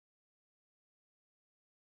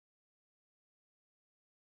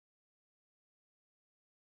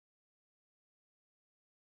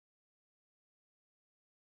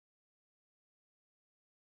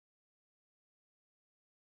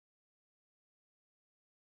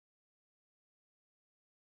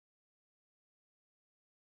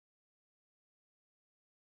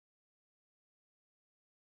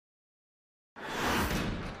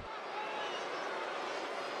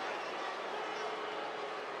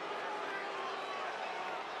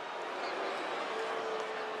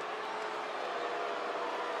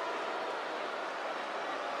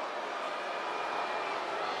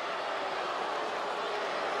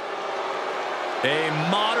A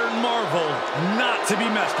modern marvel not to be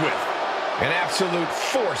messed with. An absolute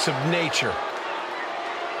force of nature.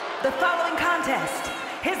 The following contest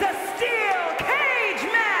is a steel cage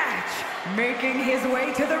match. Making his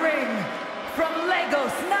way to the ring from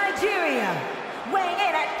Lagos, Nigeria, weighing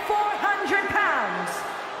in at 400 pounds,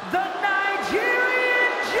 the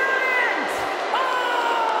Nigerian Giant,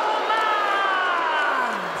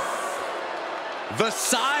 Omos! The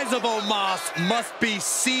size of Omos must be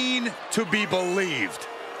seen to be believed.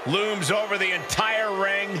 Looms over the entire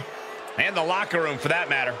ring, and the locker room for that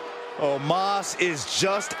matter. Omos is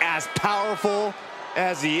just as powerful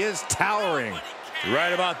as he is towering.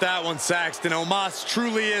 Right about that one, Saxton. Omos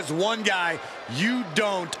truly is one guy you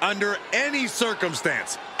don't, under any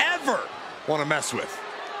circumstance, ever want to mess with.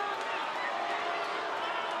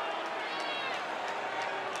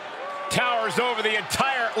 Towers over the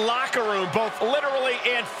entire locker room, both literally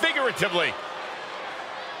and figuratively.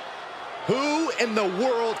 Who in the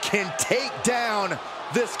world can take down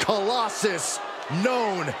this colossus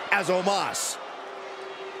known as Omos?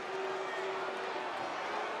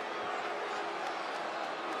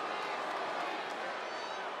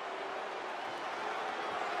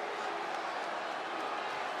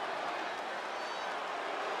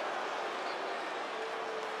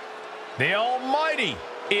 The Almighty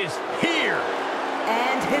is here.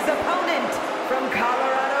 And his opponent from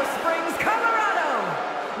Colorado Springs, Colorado,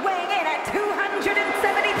 weighing in at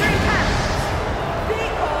 273 pounds, the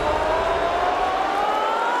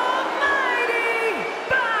Almighty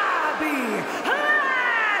Bobby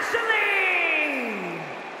Lashley!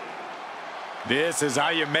 This is how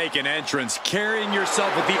you make an entrance, carrying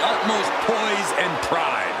yourself with the utmost poise and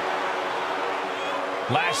pride.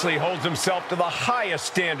 Lashley holds himself to the highest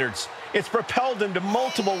standards. It's propelled him to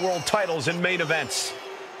multiple world titles and main events.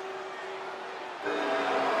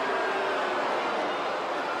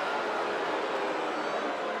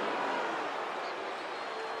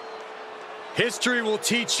 History will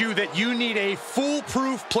teach you that you need a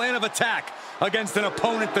foolproof plan of attack against an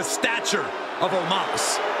opponent the stature of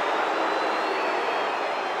Omos.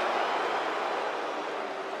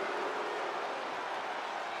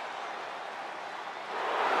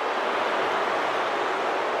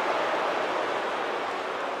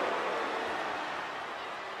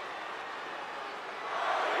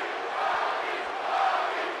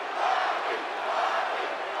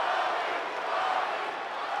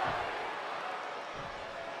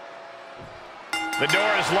 The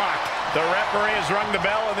door is locked. The referee has rung the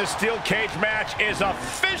bell, and this steel cage match is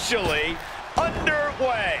officially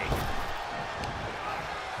underway.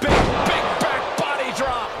 Big back body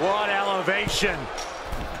drop. What elevation.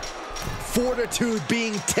 Fortitude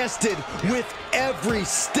being tested with every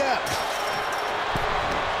step.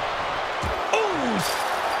 Ooh.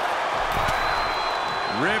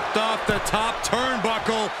 Ripped off the top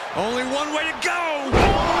turnbuckle. Only one way to go.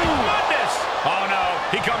 Oh, my goodness. Oh, no.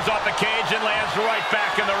 He comes off the cage and lands right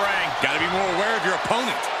back in the ring. Got to be more aware of your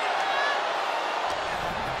opponent.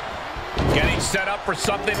 Getting set up for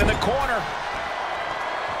something in the corner.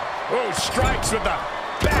 Oh, strikes with the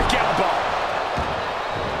back elbow.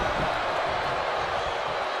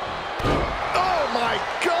 Oh my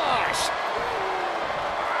gosh!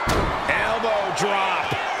 Elbow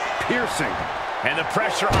drop. Piercing. And the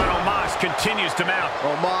pressure on Omos continues to mount.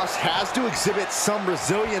 Omos has to exhibit some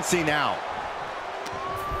resiliency now.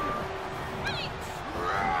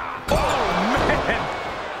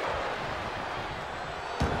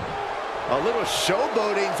 A little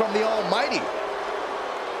showboating from the Almighty.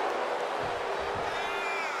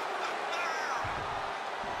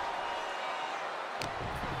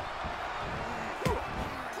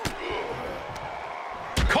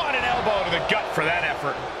 Caught an elbow to the gut for that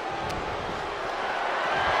effort.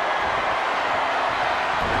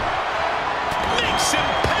 Makes him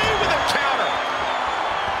pay with a counter.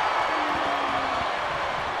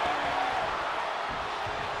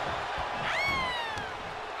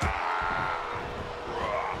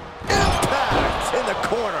 In the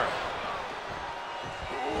corner.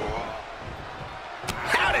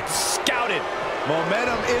 Had it scouted.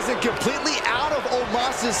 Momentum isn't completely out of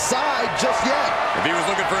Omos' side just yet. If he was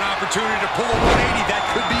looking for an opportunity to pull a 180, that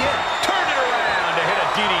could be it. Turned it around to hit a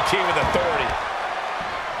DDT with authority.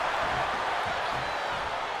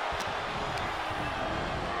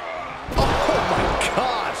 Oh my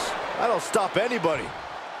gosh. That'll stop anybody.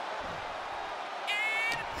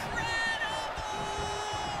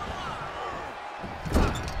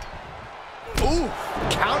 Ooh,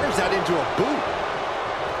 counters that into a boot.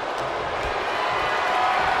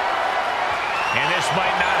 And this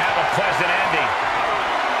might not have a pleasant ending.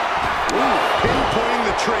 Ooh, pinpointing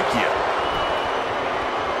the trachea.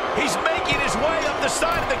 He's making his way up the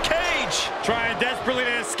side of the cage. Trying desperately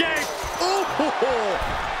to escape. Ooh.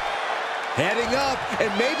 Heading up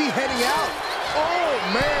and maybe heading out. Oh,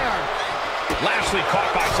 man. Lashley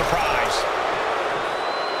caught by surprise.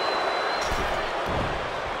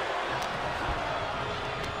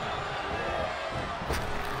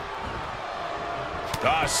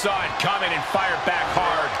 Saw it coming and fired back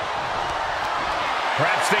hard.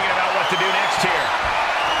 Perhaps thinking about what to do next here.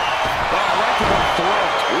 Oh, right to the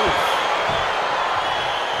throat. Oof.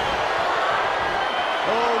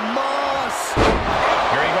 Oh, Moss.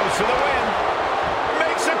 Here he goes for the win.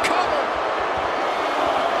 Makes a cover.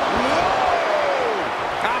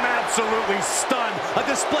 Whoa! I'm absolutely stunned. A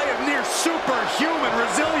display of near superhuman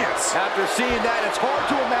resilience. After seeing that, it's hard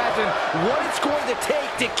to imagine what it's going to take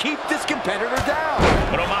to keep this competitor down.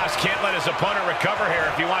 But Omos can't let his opponent recover here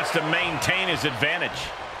if he wants to maintain his advantage.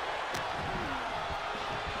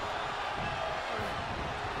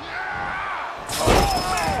 Oh,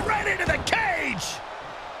 man, right into the cage!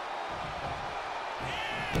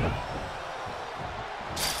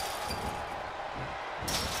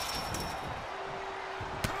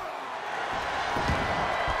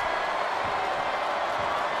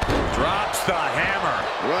 Drops the hammer.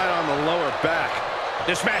 Right on the lower back.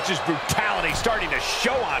 This match's brutality starting to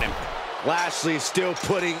show on him. Lashley still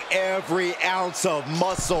putting every ounce of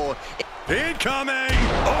muscle. Incoming!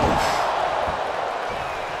 Oh!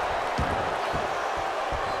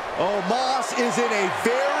 Omos is in a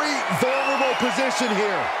very vulnerable position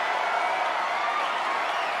here.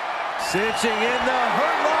 Cinching in the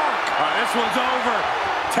hurt lock. This one's over.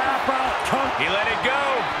 Tap out. He let it go.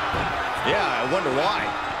 Yeah, I wonder why.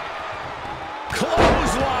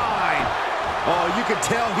 Clothesline. Oh, you can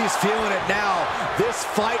tell he's feeling it now. This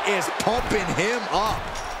fight is pumping him up.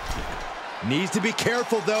 Needs to be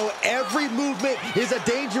careful, though. Every movement is a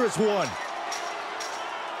dangerous one.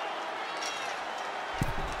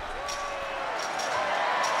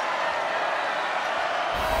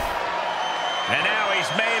 And now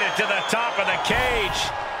he's made it to the top of the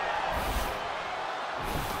cage.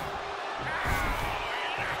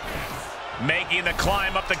 Making the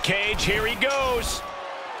climb up the cage. Here he goes.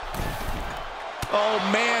 Oh,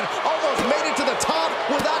 man. Almost made it to the top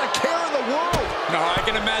without a care in the world. No, I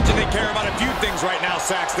can imagine they care about a few things right now,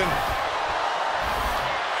 Saxton.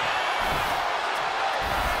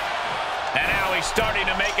 And now he's starting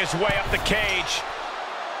to make his way up the cage.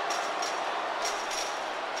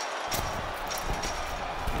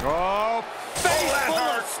 Oh, face full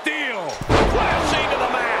of steel. Flashing to the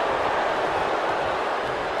mat.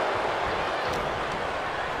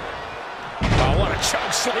 Oh, what a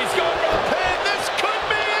choke slam. He's going for the pin. This could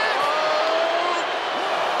be it.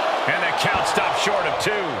 And the count stopped short of 2.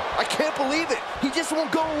 I can't believe it. He just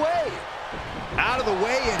won't go away. Out of the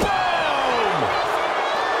way and... Boom!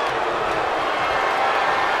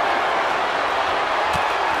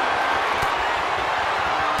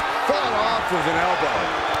 Fought off with an elbow.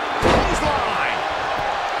 Clothesline.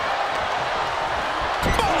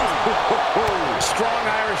 Boom! Strong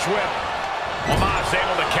Irish whip. Omos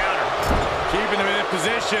able to counter. Keeping him in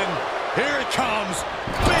position. Here it comes.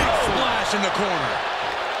 Big splash in the corner.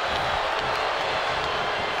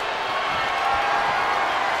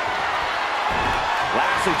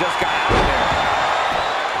 Lashley just got out of there.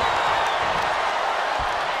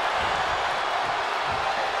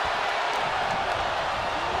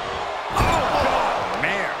 Oh,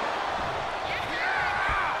 man.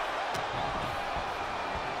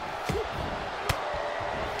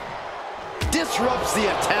 Disrupts the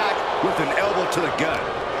attack with an elbow to the gut.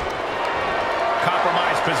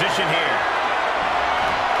 Compromised position here.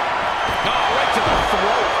 Oh, right to the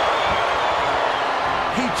throat.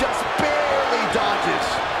 He just barely dodges.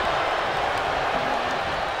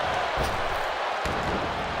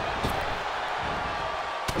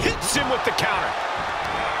 Hits him with the counter.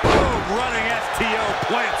 Boom, running STO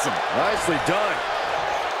plants him. Nicely done.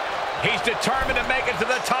 He's determined to make it to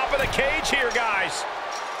the top of the cage here, guys.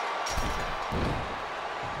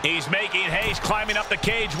 He's making haste, climbing up the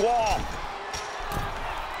cage wall.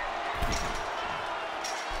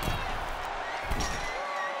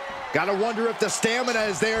 Gotta wonder if the stamina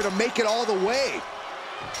is there to make it all the way.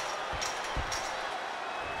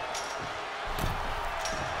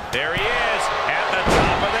 There he is, at the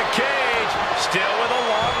top of the cage. Still with a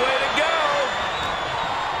long way to go.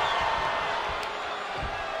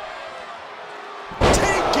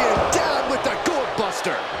 Taken down with the gourd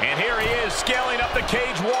buster. And here he is, scaling up the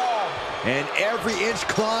cage wall. And every inch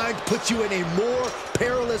climbed puts you in a more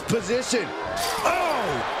perilous position.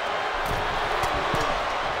 Oh!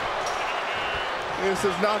 This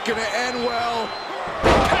is not going to end well.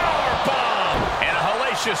 Power bomb! And a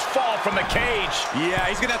hellacious vicious fall from the cage. Yeah,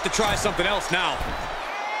 he's gonna have to try something else now.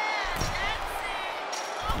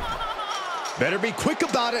 Better be quick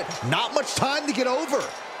about it. Not much time to get over.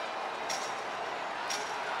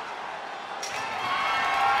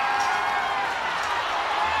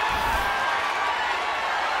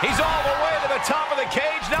 He's all the way to the top of the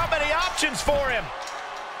cage. Not many options for him.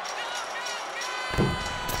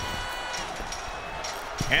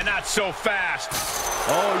 And not so fast.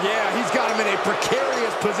 Oh, yeah, he's got him in a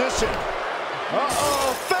precarious position.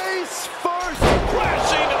 Uh-oh, face first.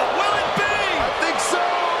 Crashing to the will it be? I think so.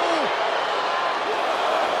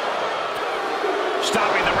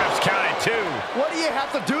 Stopping the ref's count at 2. What do you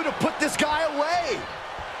have to do to put this guy away?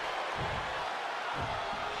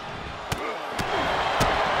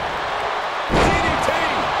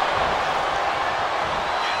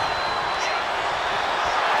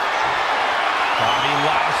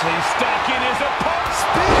 Lashley stalking his opponent.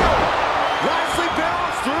 Spear! Lashley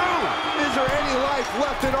barrels through. Is there any life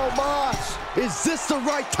left in Omos? Is this the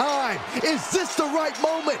right time? Is this the right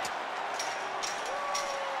moment?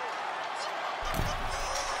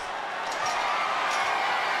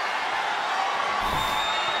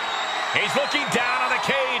 He's looking down on the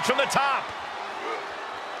cage from the top.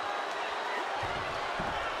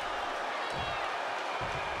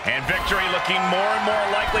 And victory looking more and more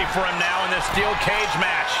likely for him now in this steel cage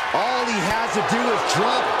match. All he has to do is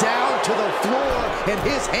drop down to the floor, and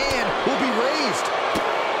his hand will be raised.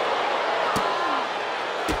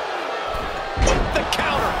 The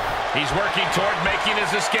counter. He's working toward making his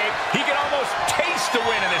escape. He can almost taste the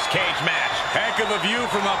win in this cage match. Heck of a view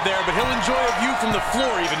from up there, but he'll enjoy a view from the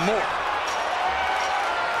floor even more.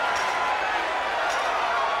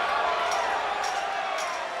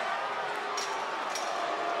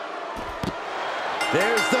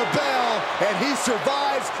 There's the bell, and he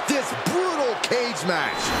survives this brutal cage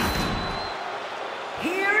match.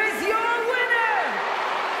 Here is your winner,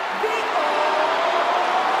 the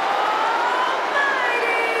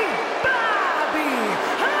almighty Bobby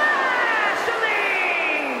Lashley!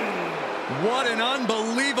 What an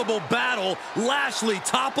unbelievable battle. Lashley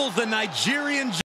topples the Nigerian